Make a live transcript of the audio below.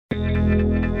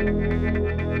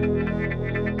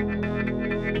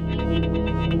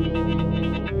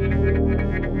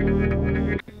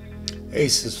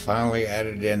Asus finally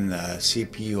added in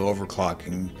CPU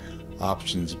overclocking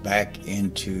options back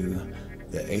into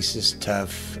the Asus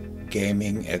TUF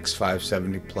Gaming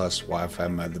X570-Plus Wi-Fi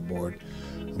motherboard.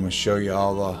 I'm going to show you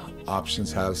all the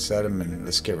options, how to set them, and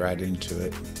let's get right into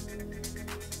it.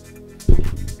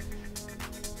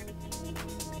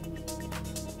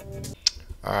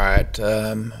 Alright,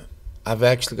 I've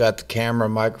actually got the camera,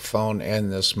 microphone,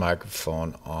 and this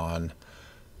microphone on,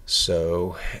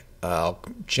 so I'll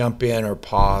jump in or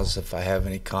pause if I have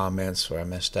any comments or I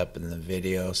messed up in the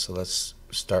video. So let's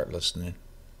start listening.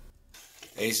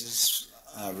 Asus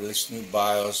released new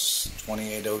BIOS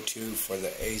 2802 for the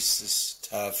Asus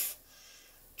TUF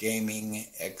Gaming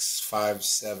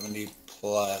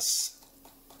X570-Plus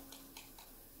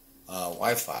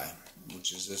Wi-Fi,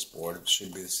 which is this board. It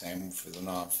should be the same for the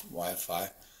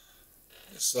non-Wi-Fi.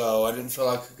 So I didn't feel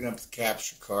like hooking up the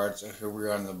capture card, so here we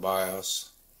are on the BIOS.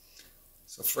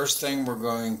 So first thing we're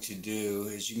going to do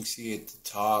is, you can see at the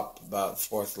top, about the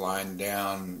fourth line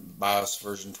down, BIOS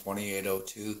version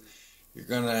 2802. You're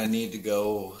going to need to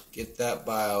go get that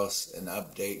BIOS and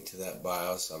update to that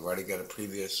BIOS. I've already got a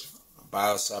previous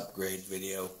BIOS upgrade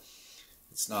video.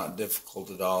 It's not difficult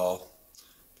at all,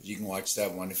 but you can watch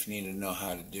that one if you need to know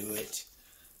how to do it.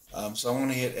 So I'm going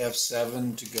to hit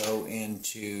F7 to go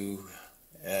into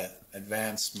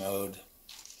advanced mode.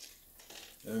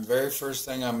 The very first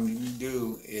thing I'm going to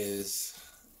do is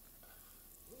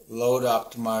load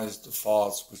optimize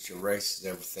defaults, which erases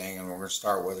everything, and we're going to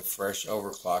start with a fresh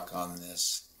overclock on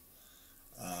this.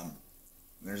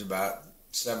 There's about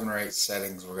 7 or 8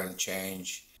 settings we're going to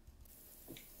change.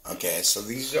 Okay, so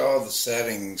these are all the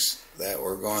settings that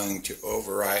we're going to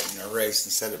overwrite and erase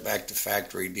and set it back to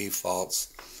factory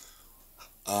defaults.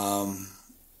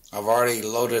 I've already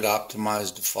loaded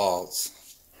optimized defaults,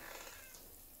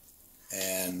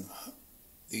 and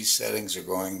these settings are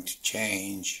going to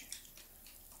change,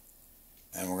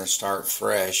 and we're going to start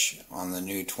fresh on the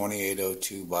new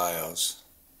 2802 BIOS.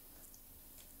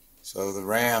 So the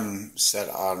RAM set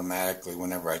automatically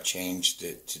whenever I changed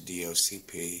it to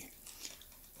DOCP.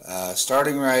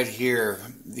 Starting right here,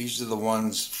 these are the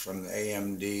ones from the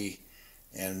AMD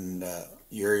and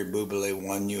Yuri Bubele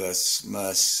 1 US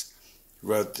Mus, who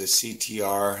wrote the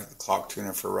CTR, the clock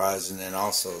tuner for Ryzen, and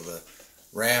also the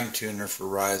RAM tuner for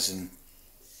Ryzen.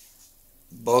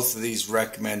 Both of these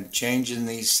recommend changing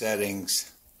these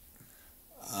settings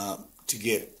to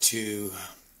get to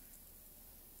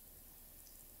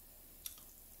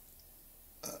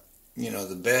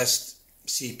the best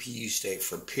CPU state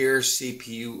for pure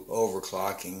CPU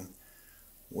overclocking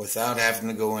without having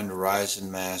to go into Ryzen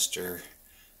Master,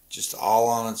 just all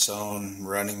on its own,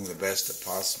 running the best it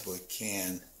possibly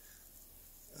can.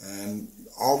 And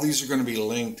all these are going to be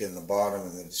linked in the bottom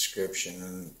of the description,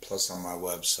 and plus on my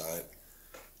website.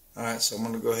 Alright, so I'm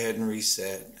going to go ahead and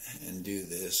reset and do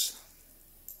this.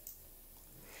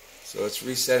 So it's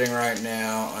resetting right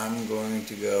now. I'm going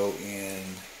to go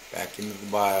back into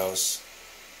the BIOS.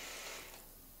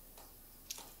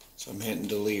 So I'm hitting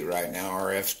delete right now,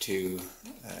 or F2, to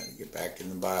get back in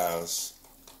the BIOS.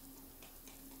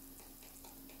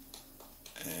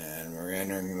 And we're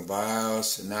entering the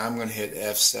BIOS, and now I'm going to hit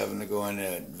F7 to go into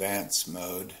advanced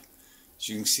mode. As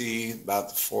you can see, about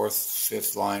the 4th,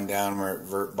 5th line down,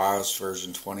 we're at BIOS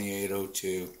version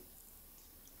 2802.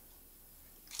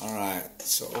 Alright,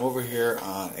 so over here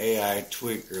on AI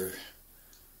Tweaker,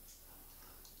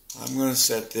 I'm going to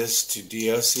set this to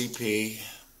DOCP,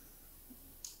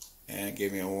 and it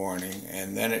gave me a warning,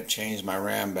 and then it changed my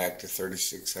RAM back to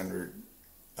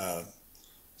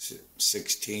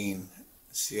 3616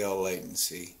 CL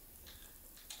latency.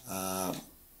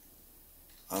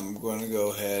 I'm going to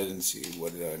go ahead and see,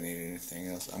 what do I need, anything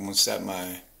else? I'm going to set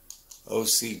my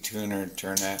OC tuner and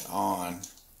turn that on,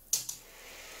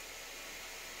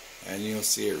 and you'll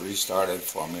see it restarted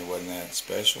for me. Wasn't that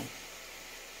special?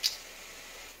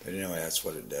 But anyway, that's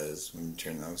what it does when you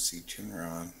turn the OC tuner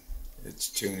on. It's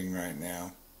tuning right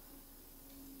now.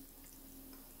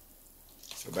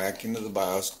 So back into the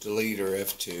BIOS, delete or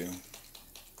F2.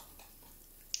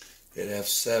 Hit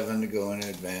F7 to go into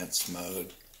advanced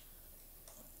mode.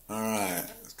 Alright,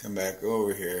 let's come back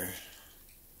over here.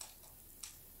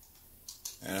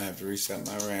 And I have to reset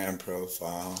my RAM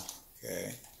profile.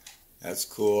 Okay, that's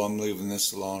cool. I'm leaving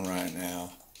this alone right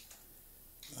now.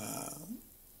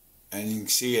 And you can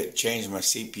see it changed my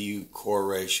CPU core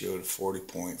ratio to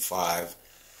 40.5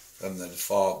 from the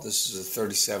default. This is a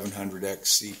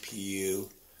 3700X CPU.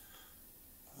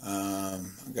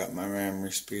 I've got my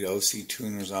memory speed OC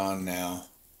tuners on now.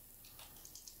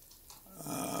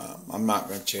 I'm not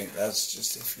going to change. That's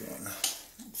just if you want to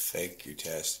fake your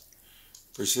test.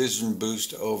 Precision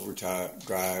boost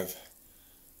overdrive.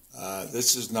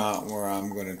 This is not where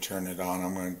I'm going to turn it on.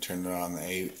 I'm going to turn it on the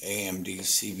AMD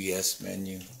CBS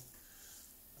menu.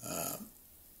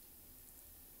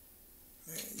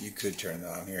 You could turn it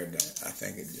on here. I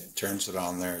think it turns it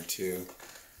on there too.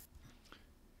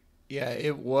 Yeah,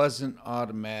 it wasn't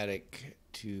automatic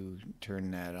to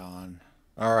turn that on.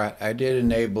 Alright, I did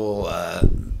enable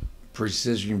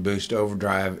Precision Boost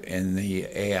Overdrive in the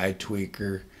AI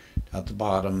tweaker at the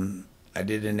bottom. I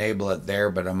did enable it there,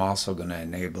 but I'm also going to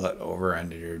enable it over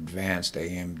under Advanced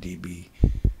AMD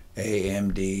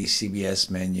CBS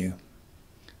menu.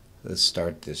 Let's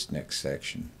start this next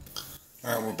section.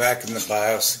 Alright, we're back in the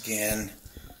BIOS again.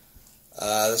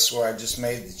 This is where I just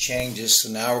made the changes,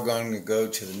 so now we're going to go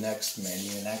to the next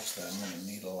menu, and actually I'm going to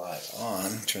need a light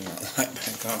on. Turn that light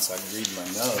back on so I can read my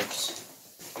notes.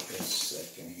 Just a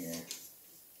second here.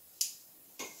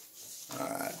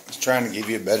 Alright, I was trying to give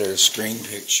you a better screen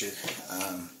picture.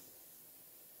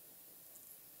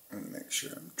 Let me make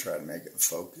sure I'm trying to make it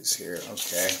focus here.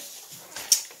 Okay.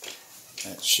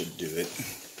 That should do it.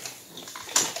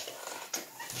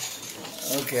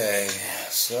 Okay,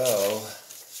 so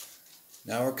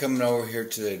now we're coming over here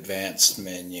to the advanced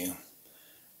menu,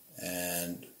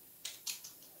 and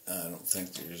I don't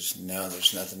think there's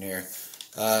nothing here.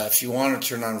 If you want to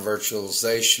turn on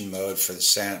virtualization mode for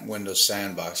the Windows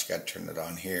Sandbox, you got to turn it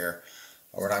on here.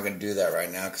 We're not going to do that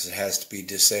right now because it has to be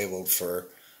disabled for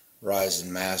Ryzen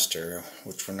Master,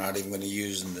 which we're not even going to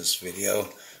use in this video.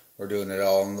 We're doing it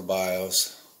all in the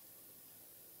BIOS.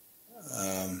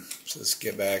 So let's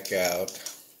get back out.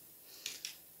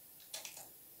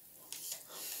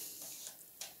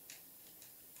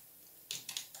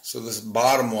 So this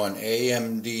bottom one,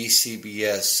 AMD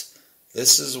CBS,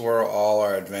 this is where all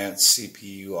our advanced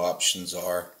CPU options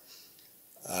are.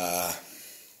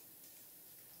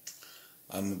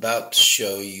 I'm about to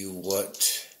show you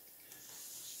what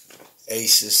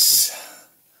Asus,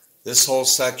 this whole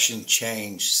section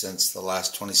changed since the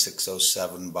last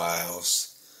 2607 BIOS.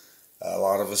 A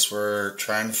lot of us were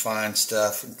trying to find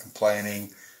stuff and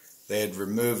complaining. They had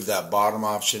removed that bottom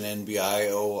option,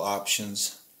 NBIO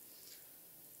options.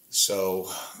 So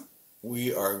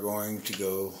we are going to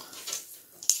go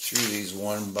through these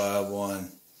one by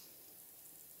one.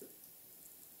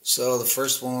 So the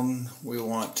first one we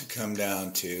want to come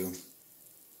down to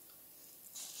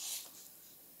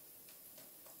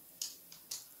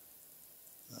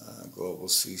global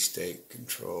CState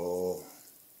control.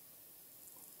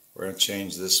 We're going to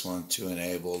change this one to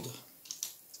enabled.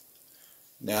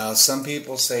 Now some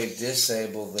people say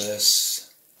disable this,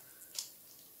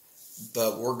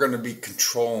 but we're going to be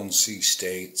controlling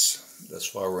CStates.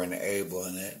 That's why we're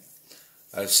enabling it.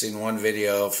 I've seen one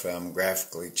video from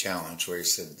Graphically Challenged where he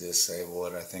said disable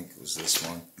it. I think it was this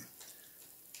one.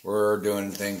 We're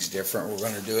doing things different. We're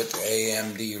going to do it the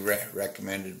AMD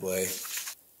recommended way.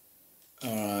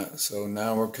 Alright, so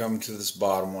now we're coming to this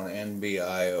bottom one,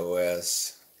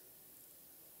 NBIOS.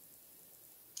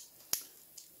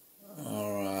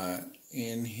 Alright,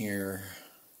 in here,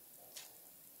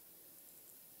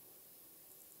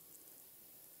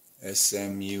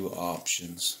 SMU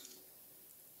options,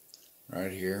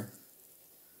 right here.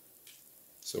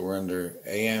 So we're under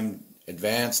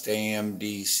Advanced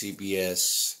AMD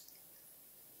CBS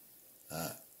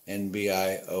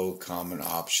NBIO Common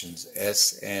Options,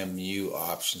 SMU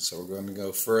options. So we're going to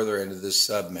go further into this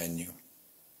submenu.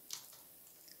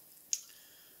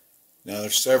 Now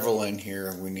there's several in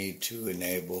here we need to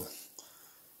enable.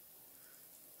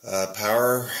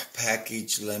 Power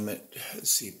package limit.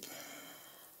 Let's see.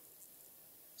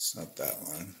 It's not that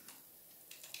one.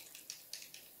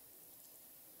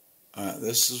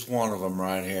 This is one of them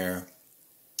right here.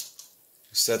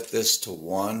 Set this to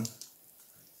 1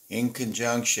 in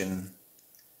conjunction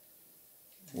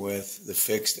with the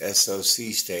fixed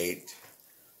SOC state.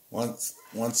 Once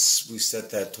we set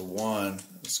that to 1,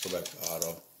 let's go back to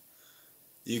auto.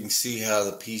 You can see how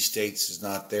the P states is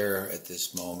not there at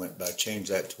this moment, but I change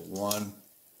that to 1.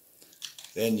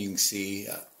 Then you can see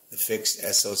the fixed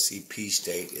SOC P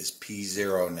state is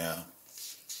P0 now.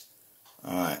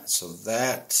 Alright, so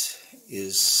that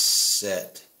is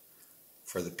set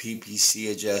for the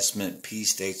PPC adjustment. P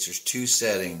states, there's 2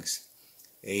 settings,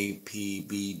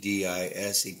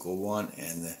 APBDIS equal 1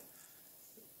 and the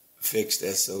fixed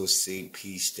SOC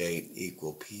P state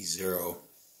equal P0.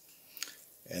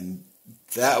 And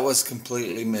that was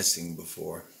completely missing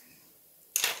before.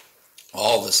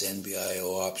 All this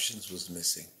NBIO options was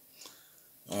missing.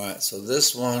 Alright, so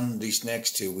this one, these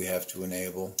next 2 we have to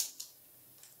enable.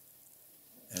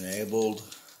 Enabled.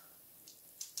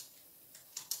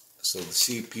 So the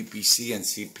CPPC and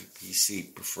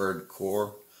CPPC preferred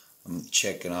core. I'm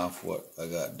checking off what I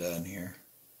got done here.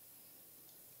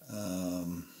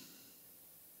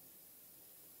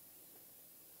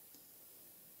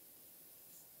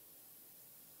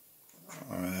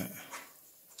 Alright.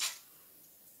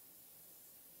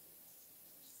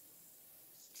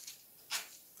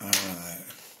 Alright.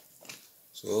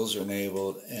 So those are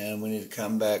enabled, and we need to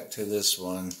come back to this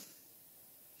one.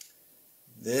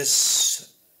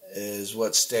 This is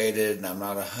what's stated, and I'm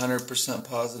not 100%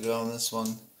 positive on this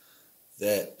one,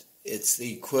 that it's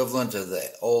the equivalent of the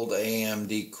old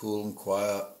AMD Cool and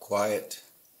Quiet.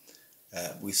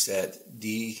 We set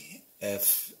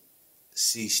DFC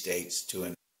states to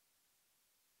an.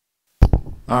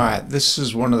 Alright, this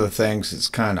is one of the things that's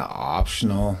kind of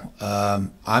optional.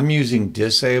 I'm using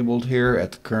disabled here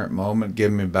at the current moment,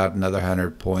 giving me about another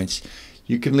 100 points.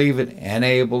 You can leave it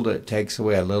enabled, it takes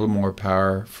away a little more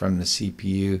power from the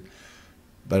CPU,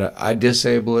 but I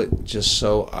disable it just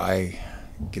so I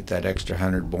get that extra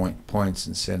 100 points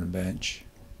in Cinebench.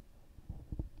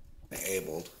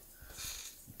 Enabled.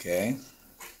 Okay.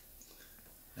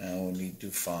 Now we need to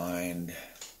find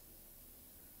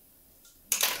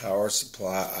power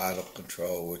supply idle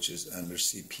control, which is under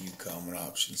CPU common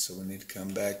options. So we need to come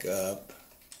back up.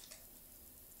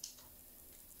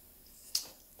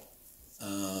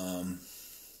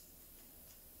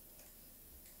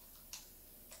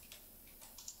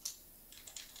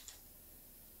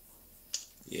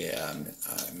 Yeah,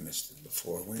 I missed it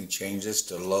before. We need to change this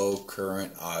to low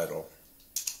current idle.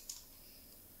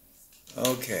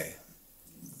 Okay,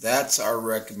 that's our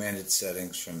recommended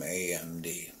settings from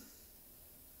AMD.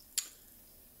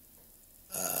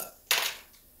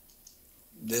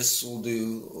 This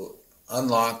will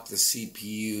unlock the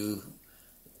CPU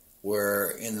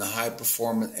where in the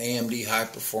AMD high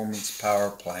performance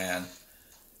power plan,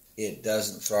 it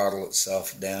doesn't throttle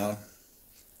itself down.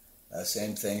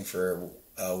 Same thing for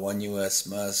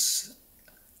OneUSMus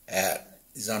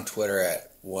he's on Twitter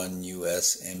at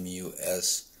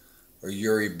OneUSMUS, or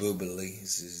Yuri Bubali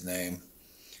is his name.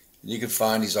 And you can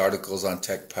find these articles on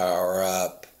Tech Power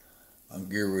Up on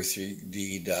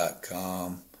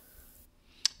Guru3D.com.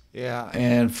 Yeah,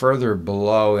 and further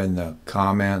below in the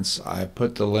comments, I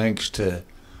put the links to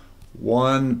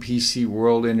one PC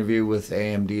World interview with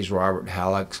AMD's Robert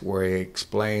Halleck, where he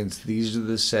explains these are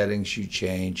the settings you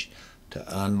change to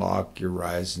unlock your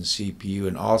Ryzen CPU,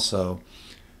 and also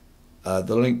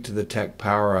the link to the Tech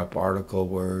Power Up article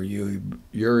where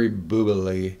Yuri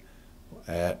Bubali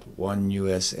at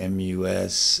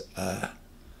OneUSMUS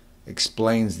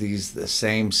explains the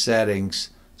same settings,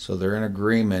 so they're in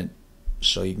agreement,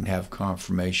 so you can have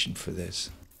confirmation for this.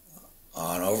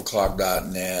 On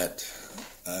Overclock.net,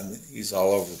 he's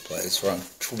all over the place. We're on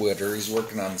Twitter. He's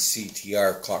working on the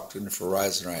CTR clock tuner for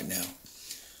Ryzen right now.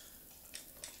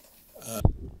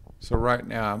 So right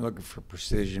now I'm looking for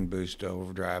Precision Boost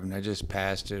Overdrive, and I just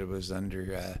passed it. It was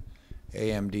under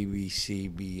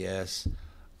AMD BIOS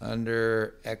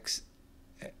under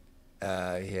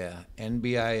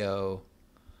NBIO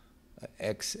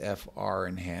XFR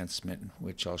enhancement,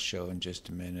 which I'll show in just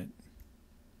a minute.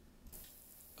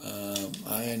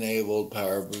 I enabled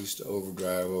Power Boost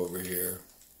Overdrive over here.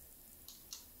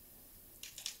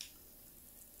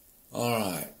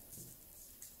 Alright.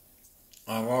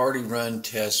 I've already run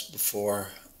tests before.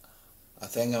 I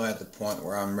think I'm at the point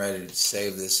where I'm ready to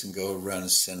save this and go run a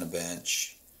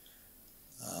Cinebench.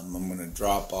 I'm going to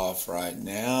drop off right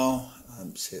now.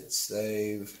 Just hit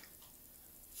save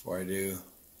before I do.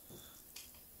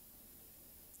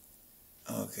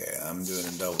 Okay, I'm doing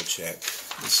a double check.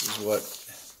 This is what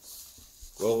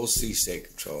global C-state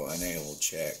control enabled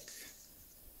check.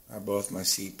 Are both my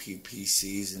CPU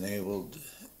PCs enabled?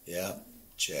 Yep,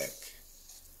 check.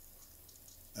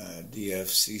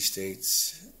 DFC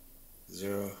states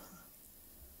 0.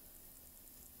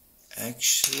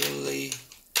 Actually,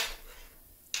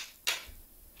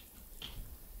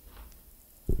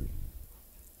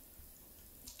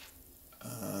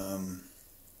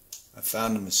 I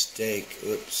found a mistake.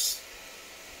 Oops.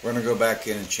 We're going to go back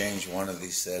in and change one of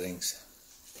these settings.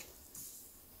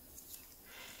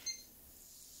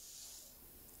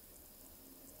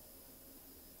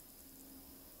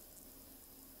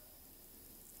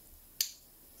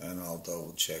 And I'll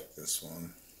double check this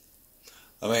one.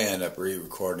 I may end up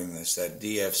re-recording this. That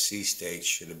DFC state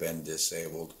should have been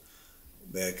disabled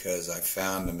because I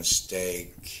found a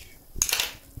mistake.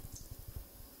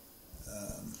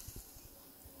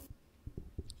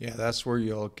 Yeah, that's where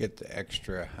you'll get the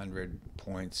extra 100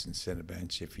 points in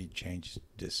Cinebench if you change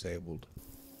disabled.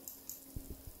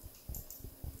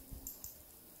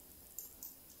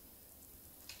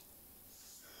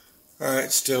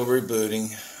 Alright, still rebooting.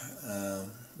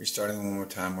 Restarting one more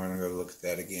time. We're going to go look at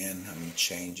that again. I'm going to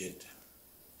change it.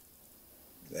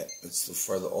 It's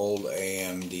for the old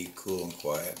AMD Cool and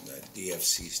Quiet, the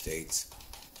DFC states.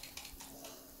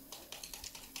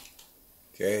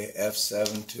 Okay,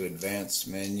 F7 to advanced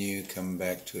menu, come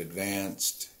back to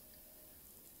advanced,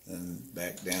 then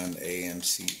back down to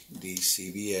AMD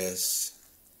CBS,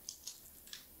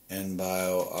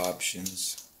 NBIO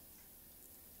options,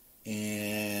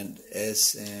 and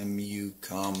SMU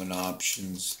common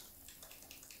options.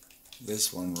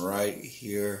 This one right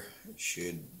here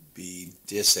should be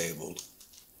disabled.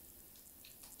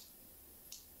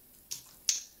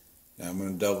 Now I'm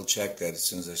going to double check that as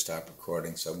soon as I stop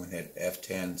recording, so I'm going to hit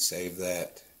F10, save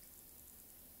that.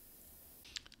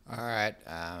 Alright,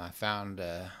 I found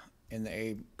in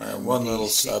the one little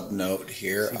sub note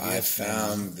here, I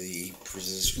found the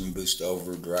Precision Boost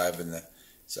Overdrive in the,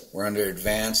 so we're under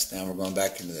advanced, now we're going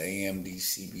back into the AMD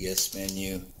CBS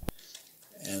menu,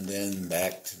 and then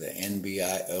back to the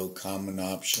NBIO common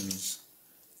options,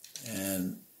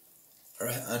 and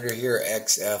under here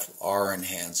XFR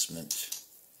enhancement.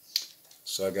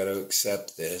 So I got to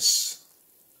accept this,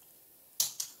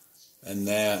 and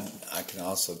then I can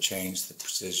also change the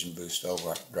Precision Boost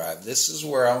Overdrive. This is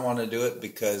where I want to do it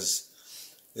because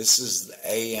this is the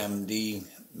AMD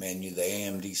menu, the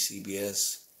AMD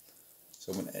CBS.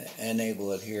 So I'm going to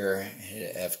enable it here,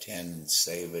 hit F10 and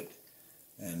save it,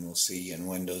 and we'll see you in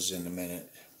Windows in a minute.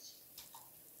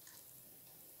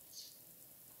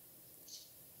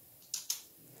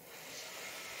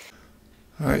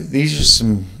 Alright, these are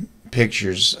some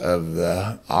pictures of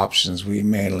the options we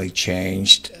manually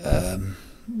changed.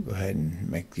 Go ahead and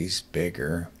make these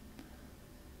bigger.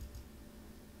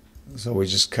 So we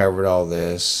just covered all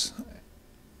this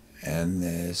and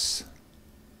this.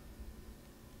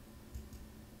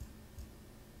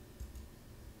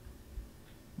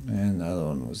 And the other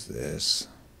one was this.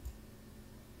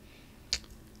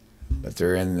 But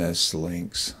they're in this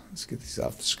links. Let's get these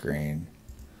off the screen.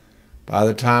 By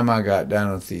the time I got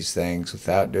done with these things,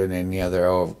 without doing any other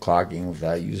overclocking,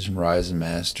 without using Ryzen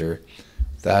Master,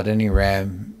 without any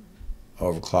RAM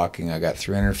overclocking, I got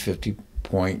 350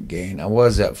 point gain. I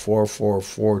was at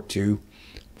 4442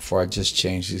 before I just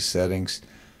changed these settings.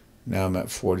 Now I'm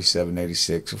at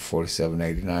 4786 or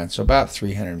 4789, so about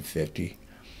 350.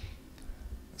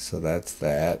 So that's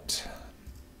that.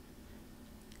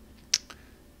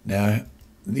 Now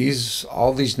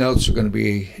all these notes are going to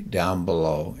be down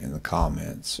below in the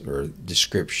comments or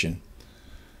description.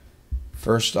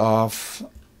 First off,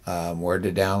 where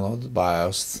to download the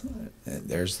BIOS.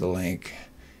 There's the link.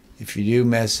 If you do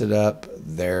mess it up,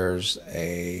 there's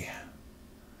a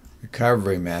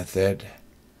recovery method.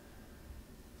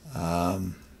 I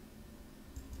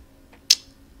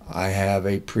have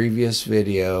a previous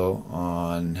video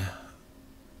on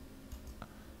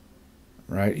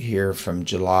right here from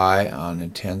July on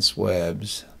Intense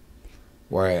Webs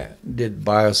where I did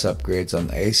BIOS upgrades on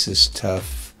the Asus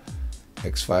TUF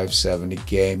X570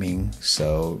 gaming,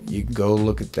 so you can go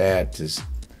look at that to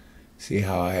see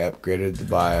how I upgraded the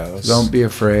BIOS. Don't be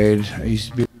afraid. I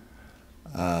used to be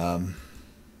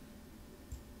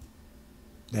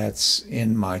that's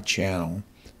in my channel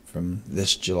from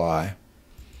this July.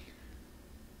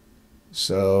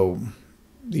 So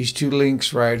these two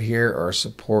links right here are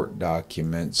support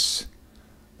documents,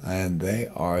 and they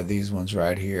are these ones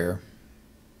right here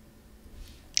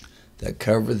that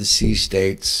cover the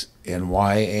CStates and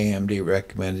why AMD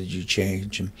recommended you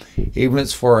change them. Even if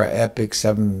it's for our EPYC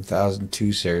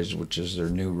 7002 series, which is their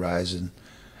new Ryzen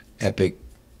EPYC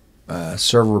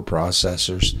server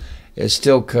processors, it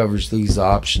still covers these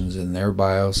options in their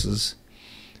BIOSes,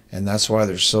 and that's why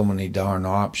there's so many darn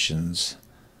options,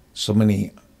 so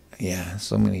many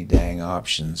dang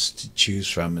options to choose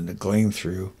from and to glean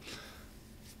through.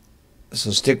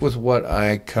 So stick with what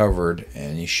I covered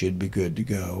and you should be good to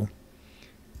go.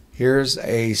 Here's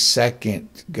a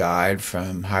second guide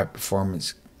from High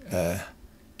Performance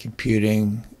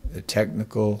Computing, the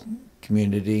technical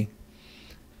community.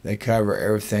 They cover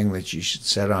everything that you should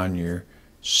set on your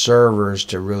servers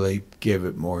to really give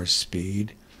it more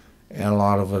speed, and a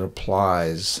lot of it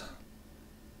applies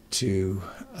to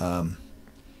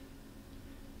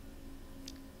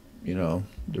you know,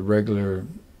 the regular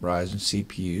Ryzen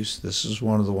CPUs. This is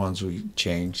one of the ones we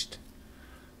changed,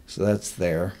 so that's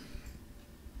there.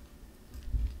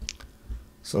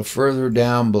 So further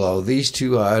down below, these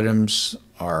two items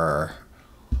are,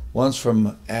 one's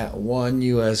from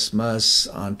 @1USMus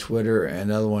on Twitter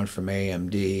and another one from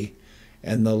AMD,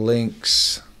 and the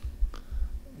links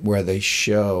where they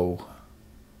show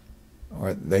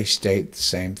or they state the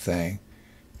same thing.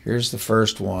 Here's the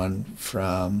first one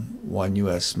from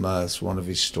 1USMus, one of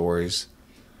his stories.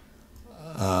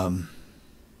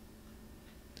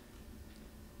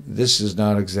 this is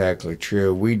not exactly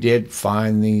true. We did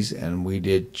find these and we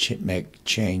did make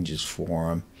changes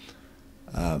for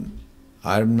them.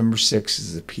 Item number 6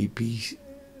 is the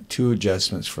PP2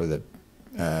 adjustments for the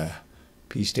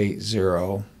P-State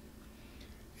 0,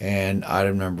 and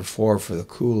item number 4 for the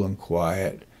cool and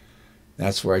quiet.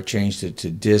 That's where I changed it to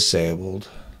disabled.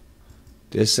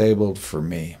 Disabled for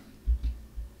me.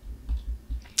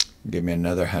 Give me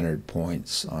another 100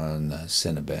 points on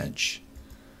Cinebench.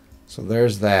 So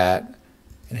there's that.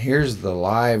 And here's the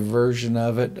live version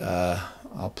of it.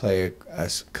 I'll play a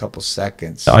couple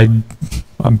seconds. I'm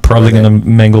probably going to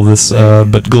mangle this,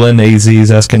 but Glenn AZ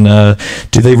is asking,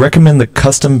 do they recommend the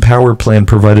custom power plan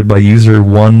provided by user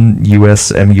 1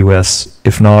 US MUS?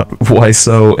 If not, why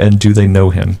so, and do they know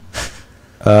him?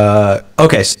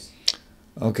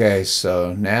 Okay,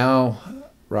 so now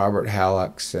Robert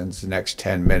Hallock spends the next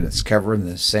 10 minutes covering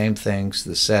the same things,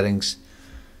 the settings,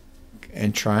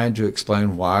 and trying to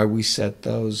explain why we set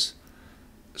those,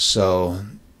 so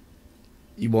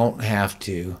you won't have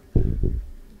to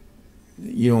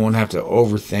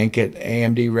overthink it.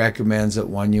 AMD recommends it.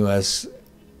 1 US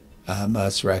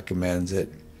MUS recommends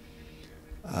it.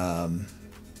 Of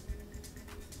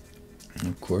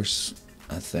course,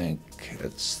 I think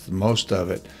that's most of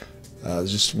it.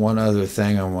 Just one other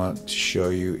thing I want to show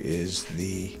you is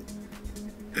the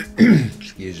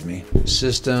excuse me,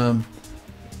 system,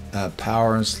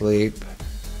 power and sleep.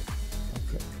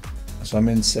 Okay. So I'm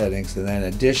in settings, and then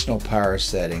additional power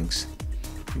settings.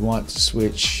 You want to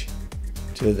switch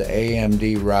to the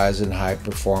AMD Ryzen High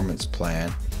Performance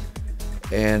plan,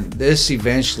 and this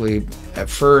eventually, at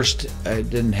first, it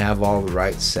didn't have all the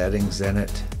right settings in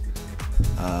it.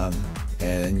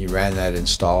 And you ran that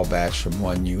install batch from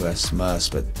 1 US MUS,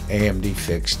 but AMD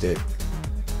fixed it.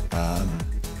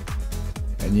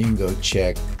 And you can go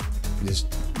check, just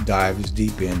dive as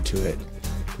deep into it.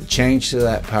 But change to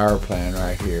that power plan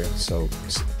right here. So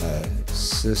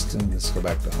system, let's go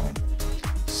back to home.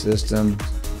 System,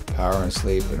 power and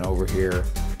sleep, and over here,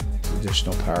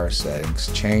 additional power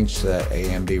settings. Change to that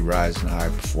AMD Ryzen High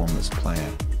Performance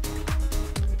plan.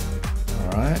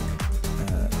 All right.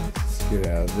 Get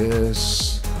out of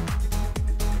this,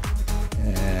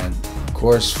 and of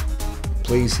course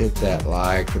please hit that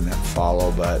like and that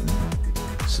follow button,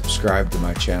 subscribe to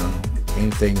my channel,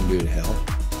 anything you can do to help.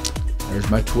 There's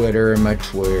my Twitter and my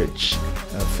Twitch,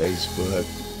 Facebook,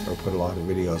 where I put a lot of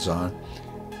videos on,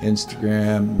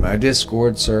 Instagram, my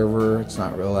Discord server. It's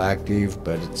not real active,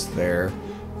 but it's there,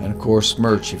 and of course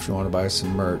merch if you want to buy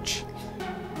some merch.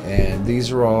 And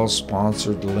these are all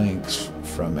sponsored links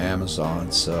from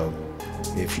Amazon, so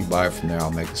if you buy from there,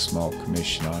 I'll make a small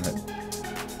commission on it.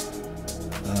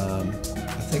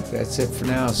 I think that's it for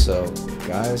now. So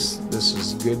guys, this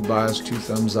is a good BIOS. 2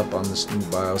 thumbs up on this new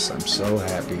BIOS. I'm so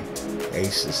happy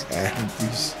Asus added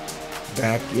these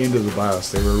back into the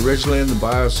BIOS. They were originally in the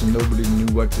BIOS and nobody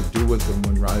knew what to do with them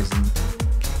when Ryzen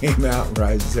came out.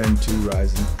 Ryzen 2,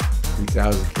 Ryzen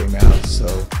 3000 came out. So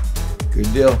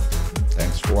good deal.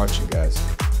 Thanks for watching, guys.